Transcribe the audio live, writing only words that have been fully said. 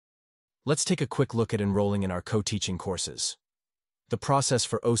Let's take a quick look at enrolling in our co-teaching courses. The process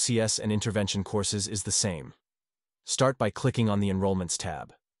for OCS and Intervention courses is the same. Start by clicking on the Enrollments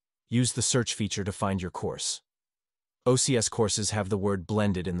tab. Use the search feature to find your course. OCS courses have the word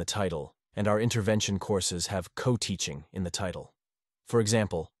blended in the title, and our Intervention courses have co-teaching in the title. For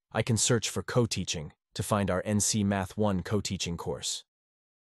example, I can search for co-teaching to find our NC Math 1 co-teaching course.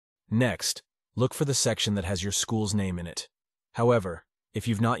 Next, look for the section that has your school's name in it. However, if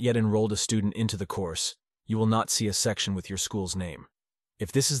you've not yet enrolled a student into the course, you will not see a section with your school's name.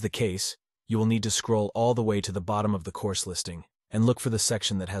 If this is the case, you will need to scroll all the way to the bottom of the course listing and look for the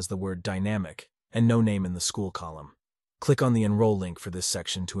section that has the word Dynamic and no name in the school column. Click on the Enroll link for this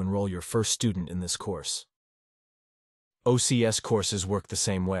section to enroll your first student in this course. OCS courses work the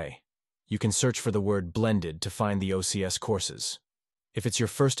same way. You can search for the word Blended to find the OCS courses. If it's your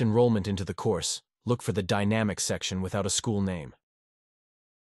first enrollment into the course, look for the Dynamic section without a school name.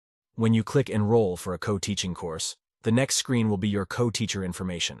 When you click Enroll for a co-teaching course, the next screen will be your co-teacher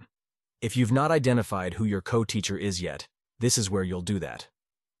information. If you've not identified who your co-teacher is yet, this is where you'll do that.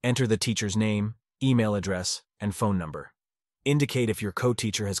 Enter the teacher's name, email address, and phone number. Indicate if your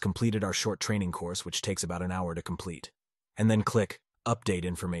co-teacher has completed our short training course, which takes about an hour to complete, and then click Update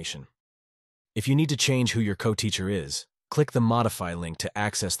Information. If you need to change who your co-teacher is, click the Modify link to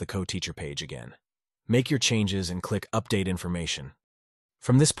access the co-teacher page again. Make your changes and click Update Information.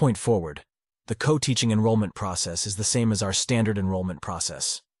 From this point forward, the co-teaching enrollment process is the same as our standard enrollment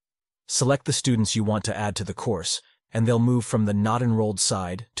process. Select the students you want to add to the course, and they'll move from the not enrolled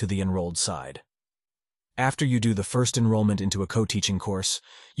side to the enrolled side. After you do the first enrollment into a co-teaching course,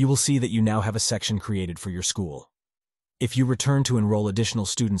 you will see that you now have a section created for your school. If you return to enroll additional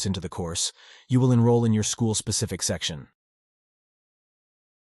students into the course, you will enroll in your school-specific section.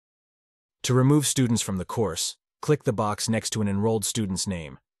 To remove students from the course, click the box next to an enrolled student's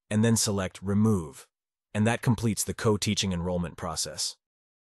name, and then select Remove, and that completes the co-teaching enrollment process.